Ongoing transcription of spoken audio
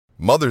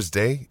Mother's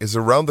Day is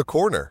around the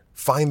corner.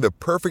 Find the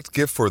perfect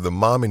gift for the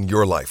mom in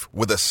your life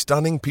with a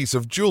stunning piece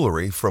of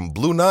jewelry from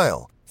Blue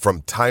Nile.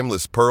 From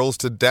timeless pearls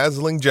to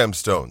dazzling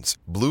gemstones,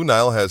 Blue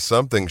Nile has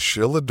something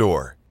she'll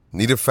adore.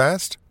 Need it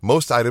fast?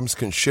 Most items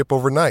can ship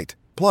overnight.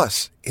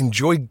 Plus,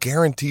 enjoy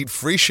guaranteed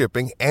free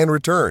shipping and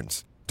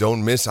returns.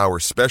 Don't miss our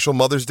special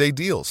Mother's Day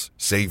deals.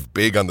 Save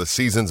big on the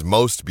season's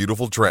most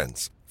beautiful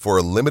trends. For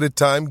a limited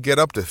time, get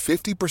up to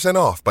 50%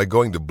 off by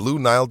going to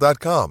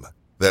BlueNile.com.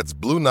 That's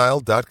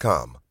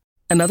BlueNile.com.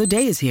 Another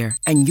day is here,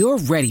 and you're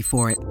ready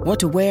for it. What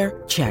to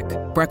wear? Check.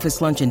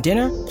 Breakfast, lunch, and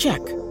dinner? Check.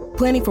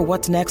 Planning for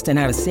what's next and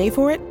how to save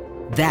for it?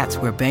 That's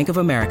where Bank of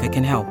America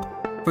can help.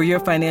 For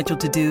your financial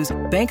to-dos,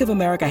 Bank of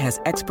America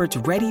has experts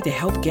ready to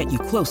help get you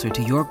closer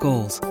to your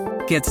goals.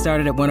 Get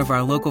started at one of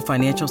our local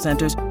financial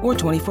centers or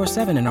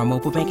 24/7 in our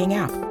mobile banking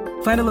app.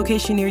 Find a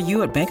location near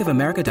you at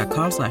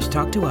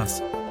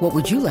bankofamerica.com/talktous. What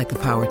would you like the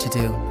power to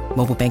do?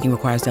 Mobile banking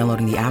requires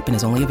downloading the app and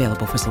is only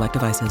available for select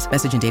devices.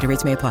 Message and data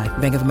rates may apply.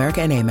 Bank of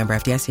America NA, member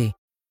FDIC.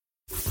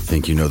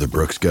 Think you know the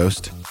Brooks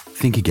Ghost?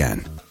 Think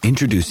again.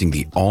 Introducing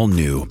the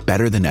all-new,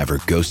 better-than-ever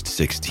Ghost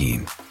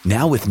 16.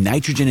 Now with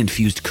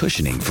nitrogen-infused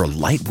cushioning for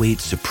lightweight,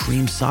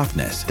 supreme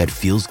softness that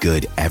feels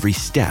good every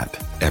step,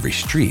 every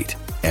street,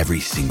 every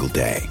single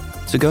day.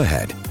 So go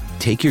ahead,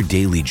 take your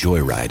daily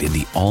joyride in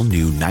the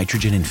all-new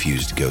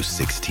nitrogen-infused Ghost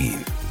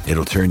 16.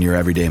 It'll turn your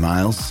everyday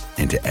miles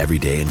into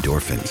everyday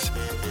endorphins.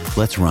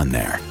 Let's run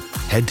there.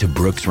 Head to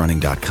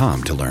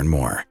brooksrunning.com to learn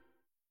more.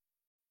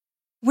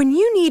 When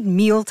you need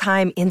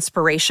mealtime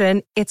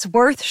inspiration, it's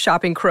worth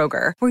shopping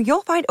Kroger, where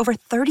you'll find over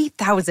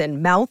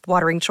 30,000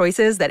 mouth-watering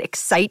choices that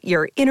excite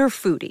your inner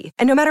foodie.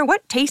 And no matter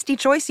what tasty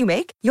choice you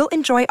make, you'll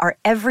enjoy our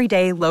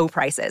everyday low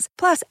prices,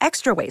 plus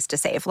extra ways to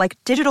save, like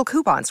digital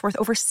coupons worth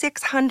over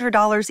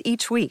 $600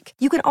 each week.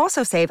 You can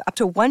also save up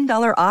to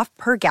 $1 off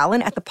per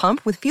gallon at the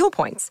pump with fuel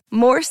points.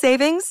 More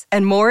savings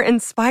and more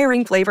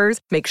inspiring flavors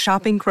make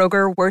shopping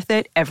Kroger worth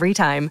it every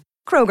time.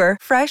 Kroger,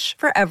 fresh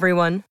for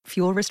everyone.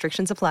 Fuel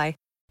restrictions apply.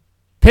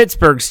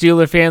 Pittsburgh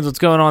Steelers fans, what's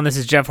going on? This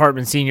is Jeff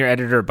Hartman, senior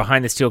editor at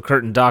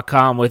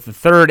BehindTheSteelCurtain.com with the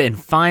third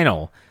and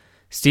final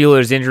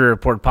Steelers Injury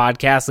Report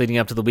podcast leading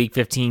up to the Week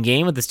 15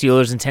 game with the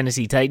Steelers and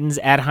Tennessee Titans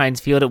at Heinz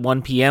Field at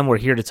 1 p.m. We're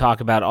here to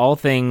talk about all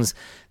things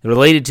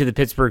related to the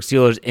Pittsburgh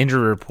Steelers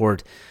Injury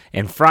Report,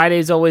 and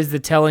Friday's always the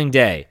telling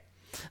day.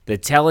 The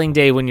telling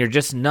day when you're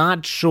just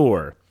not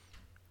sure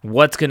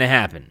what's going to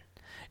happen.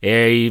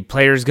 A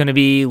player's going to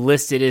be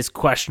listed as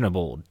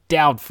questionable,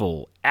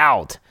 doubtful,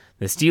 out.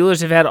 The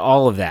Steelers have had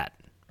all of that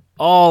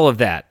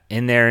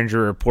in their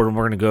injury report, and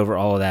we're going to go over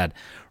all of that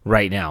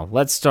right now.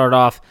 Let's start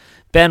off.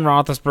 Ben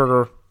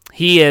Roethlisberger,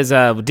 he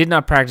did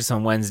not practice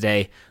on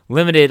Wednesday,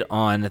 limited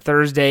on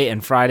Thursday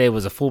and Friday,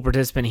 was a full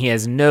participant. He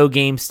has no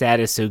game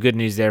status, so good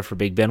news there for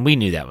Big Ben. We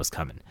knew that was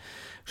coming.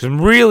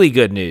 Some really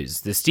good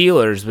news. The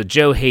Steelers with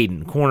Joe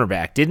Hayden,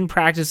 cornerback, didn't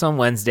practice on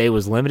Wednesday,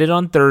 was limited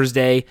on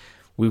Thursday.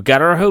 We've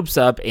got our hopes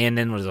up, and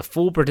then was a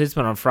full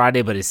participant on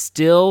Friday, but is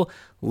still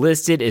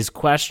listed as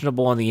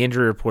questionable on the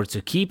injury report,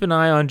 so keep an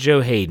eye on Joe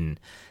Hayden.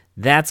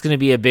 That's going to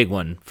be a big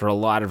one for a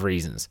lot of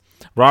reasons.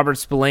 Robert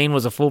Spillane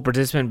was a full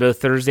participant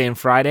both Thursday and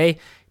Friday.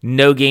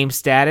 No game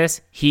status.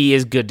 He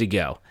is good to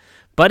go.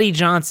 Buddy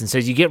Johnson, so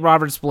as you get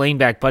Robert Spillane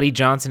back, Buddy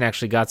Johnson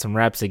actually got some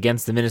reps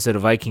against the Minnesota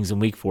Vikings in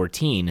Week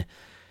 14.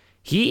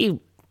 He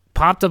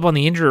popped up on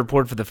the injury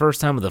report for the first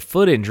time with a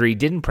foot injury,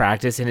 didn't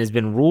practice, and has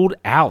been ruled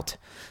out.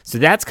 So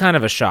that's kind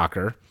of a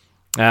shocker.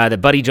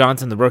 That Buddy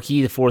Johnson, the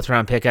rookie, the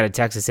fourth-round pick out of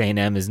Texas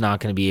A&M, is not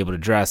going to be able to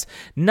dress.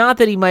 Not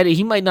that he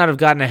might not have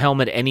gotten a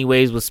helmet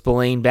anyways with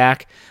Spillane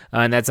back,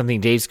 and that's something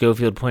Dave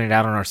Schofield pointed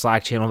out on our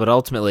Slack channel, but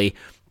ultimately,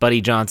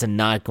 Buddy Johnson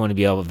not going to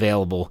be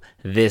available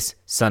this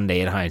Sunday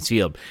at Heinz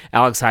Field.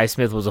 Alex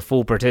Highsmith was a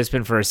full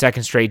participant for a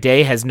second straight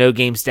day, has no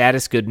game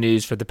status. Good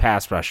news for the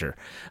pass rusher.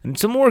 And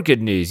some more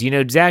good news.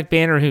 Zach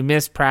Banner, who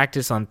missed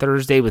practice on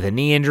Thursday with a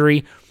knee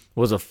injury,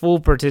 was a full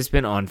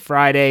participant on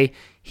Friday.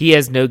 He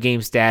has no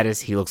game status.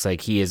 He looks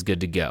like he is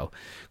good to go.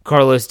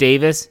 Carlos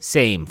Davis,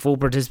 same, full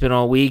participant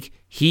all week.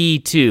 He,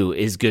 too,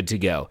 is good to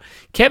go.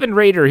 Kevin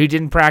Rader, who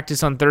didn't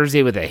practice on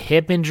Thursday with a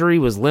hip injury,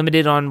 was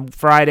limited on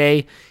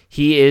Friday.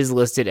 He is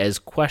listed as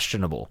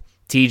questionable.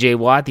 TJ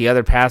Watt, the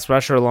other pass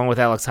rusher, along with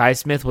Alex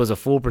Highsmith, was a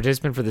full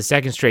participant for the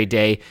second straight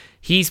day.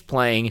 He's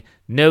playing,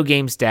 no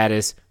game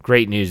status.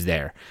 Great news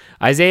there.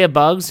 Isaiah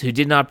Buggs, who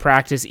did not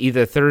practice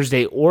either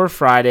Thursday or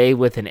Friday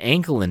with an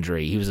ankle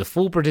injury. He was a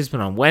full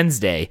participant on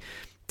Wednesday.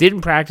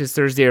 Didn't practice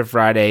Thursday or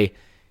Friday.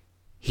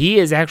 He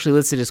is actually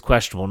listed as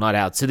questionable, not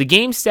out. So the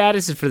game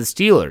statuses for the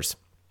Steelers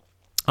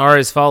are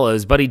as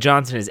follows. Buddy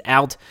Johnson is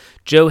out.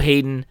 Joe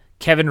Hayden,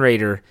 Kevin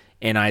Rader,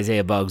 and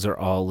Isaiah Buggs are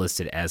all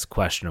listed as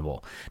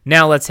questionable.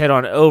 Now let's head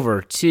on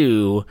over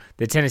to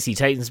the Tennessee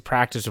Titans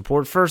practice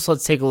report. First,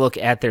 let's take a look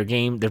at their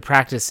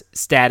practice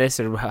status,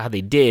 or how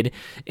they did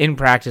in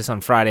practice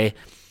on Friday.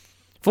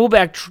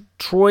 Fullback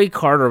Troy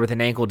Carter with an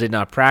ankle did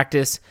not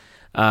practice.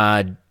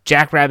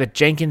 Jackrabbit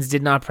Jenkins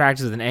did not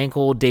practice with an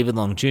ankle. David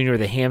Long Jr.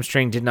 with a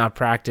hamstring did not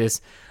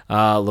practice.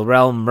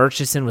 Laurel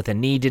Murchison with a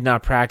knee did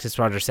not practice.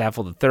 Roger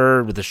Saffold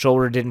III with a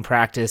shoulder didn't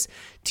practice.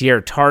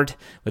 Tierre Tart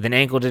with an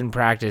ankle didn't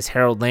practice.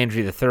 Harold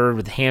Landry III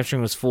with a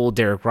hamstring was full.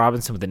 Derek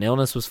Robinson with an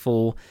illness was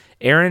full.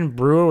 Aaron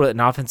Brewer with an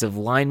offensive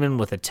lineman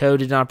with a toe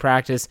did not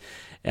practice.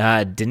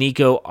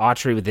 Danico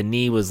Autry with a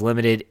knee was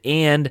limited.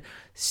 And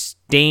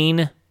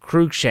Stain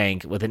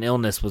Cruikshank with an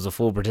illness was a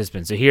full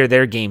participant. So here are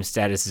their game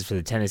statuses for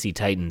the Tennessee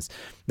Titans.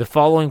 The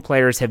following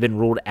players have been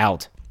ruled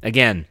out.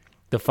 Again,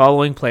 the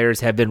following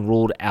players have been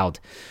ruled out.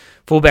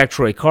 Fullback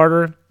Troy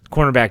Carter,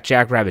 cornerback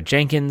Jackrabbit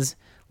Jenkins,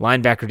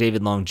 linebacker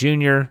David Long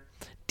Jr.,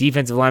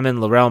 defensive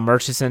lineman Laurel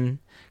Murchison,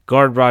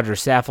 guard Roger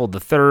Saffold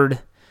III,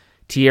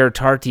 Tierre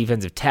Tart,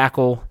 defensive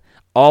tackle.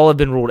 All have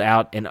been ruled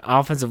out, and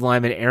offensive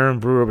lineman Aaron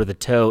Brewer with a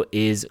toe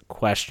is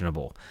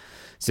questionable.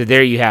 So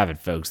there you have it,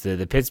 folks.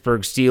 The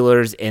Pittsburgh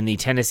Steelers and the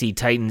Tennessee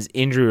Titans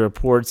injury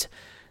reports,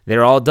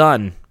 they're all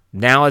done.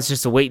 Now it's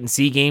just a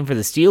wait-and-see game for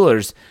the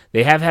Steelers.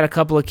 They have had a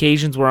couple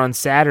occasions where on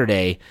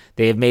Saturday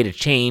they have made a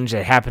change.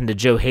 That happened to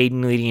Joe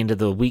Hayden leading into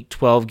the Week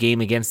 12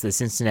 game against the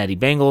Cincinnati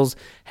Bengals,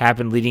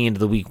 happened leading into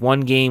the Week 1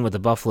 game with the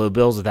Buffalo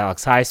Bills with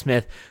Alex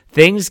Highsmith.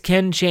 Things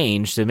can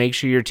change, so make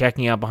sure you're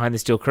checking out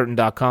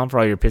BehindTheSteelCurtain.com for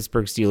all your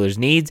Pittsburgh Steelers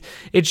needs.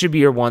 It should be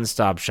your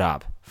one-stop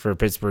shop for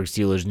Pittsburgh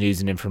Steelers news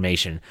and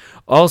information.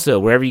 Also,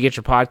 wherever you get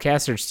your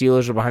podcasts, search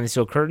Steelers or Behind the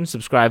Steel Curtain,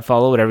 subscribe,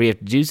 follow, whatever you have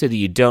to do so that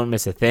you don't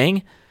miss a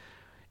thing.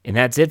 And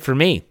that's it for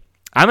me.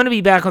 I'm going to be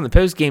back on the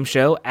post-game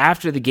show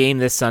after the game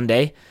this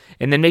Sunday,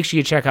 and then make sure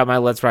you check out my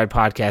Let's Ride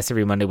podcast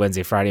every Monday,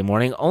 Wednesday, Friday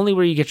morning, only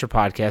where you get your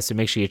podcasts, so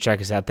make sure you check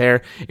us out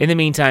there. In the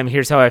meantime,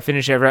 here's how I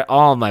finish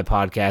all of my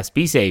podcasts.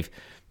 Be safe,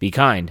 be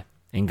kind,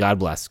 and God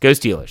bless. Go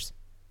Steelers.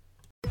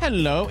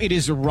 Hello, it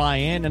is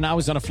Ryan, and I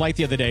was on a flight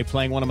the other day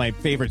playing one of my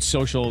favorite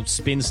social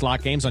spin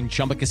slot games on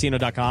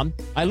ChumbaCasino.com.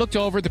 I looked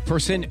over at the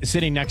person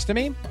sitting next to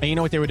me, and you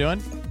know what they were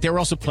doing? They were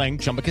also playing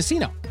Chumba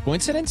Casino.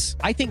 Coincidence?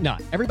 I think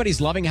not.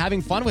 Everybody's loving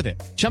having fun with it.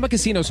 Chumba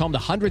Casino is home to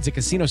hundreds of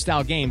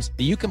casino-style games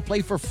that you can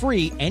play for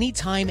free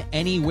anytime,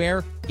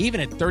 anywhere, even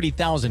at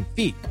 30,000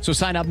 feet. So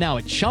sign up now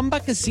at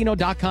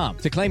ChumbaCasino.com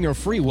to claim your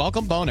free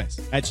welcome bonus.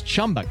 That's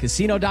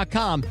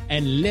ChumbaCasino.com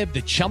and live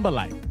the Chumba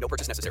life. No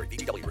purchase necessary.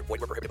 VGW. Void where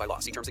prohibited by law.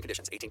 See terms and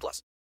conditions.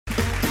 18+.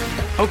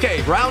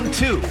 Okay, round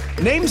two.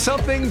 Name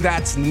something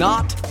that's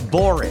not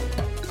boring.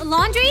 A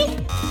laundry?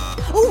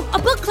 Ooh, a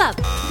book club.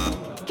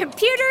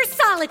 Computer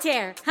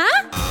solitaire,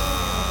 huh?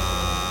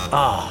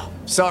 Ah,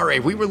 sorry,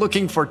 we were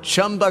looking for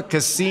Chumba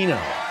Casino.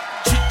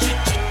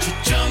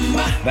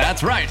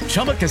 That's right,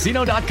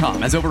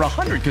 ChumbaCasino.com has over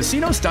 100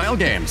 casino-style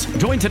games.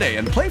 Join today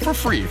and play for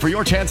free for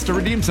your chance to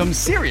redeem some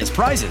serious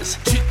prizes.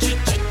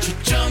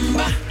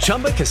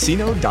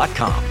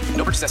 ChumbaCasino.com.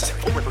 No purchase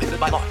necessary. Void where prohibited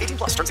by law. 18+.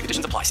 Terms and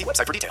conditions apply. See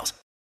website for details.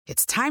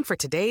 It's time for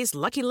today's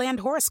Lucky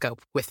Land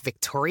horoscope with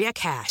Victoria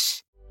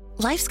Cash.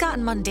 Life's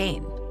gotten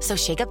mundane, so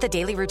shake up the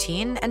daily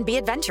routine and be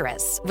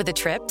adventurous with a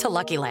trip to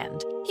Lucky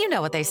Land. You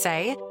know what they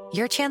say,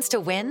 your chance to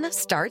win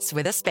starts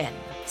with a spin.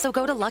 So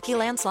go to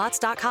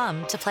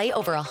LuckyLandSlots.com to play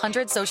over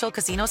 100 social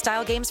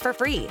casino-style games for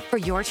free for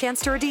your chance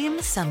to redeem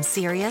some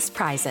serious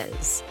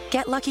prizes.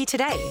 Get lucky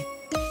today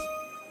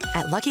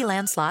at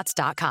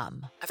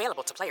LuckyLandSlots.com.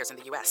 Available to players in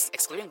the U.S.,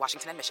 excluding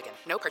Washington and Michigan.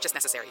 No purchase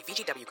necessary.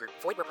 VGW Group.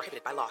 Void where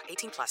prohibited by law.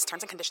 18+.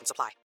 Terms and conditions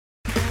apply.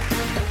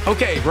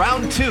 Okay,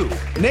 round two.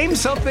 Name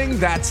something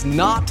that's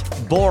not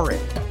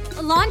boring.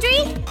 A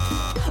laundry?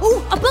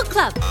 Ooh, a book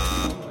club.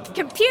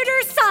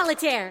 Computer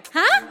solitaire,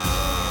 huh?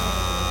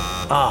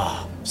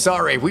 Ah,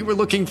 sorry, we were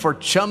looking for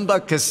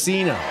Chumba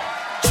Casino.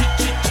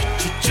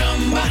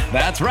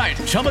 That's right,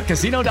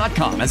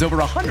 ChumbaCasino.com has over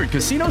 100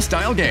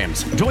 casino-style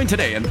games. Join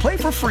today and play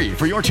for free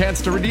for your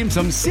chance to redeem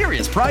some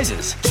serious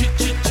prizes.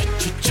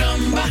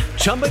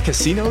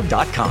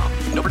 ChumbaCasino.com.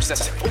 No purchase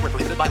necessary. Void where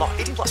prohibited by law.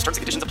 18+. Terms and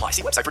conditions apply.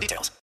 See website for details.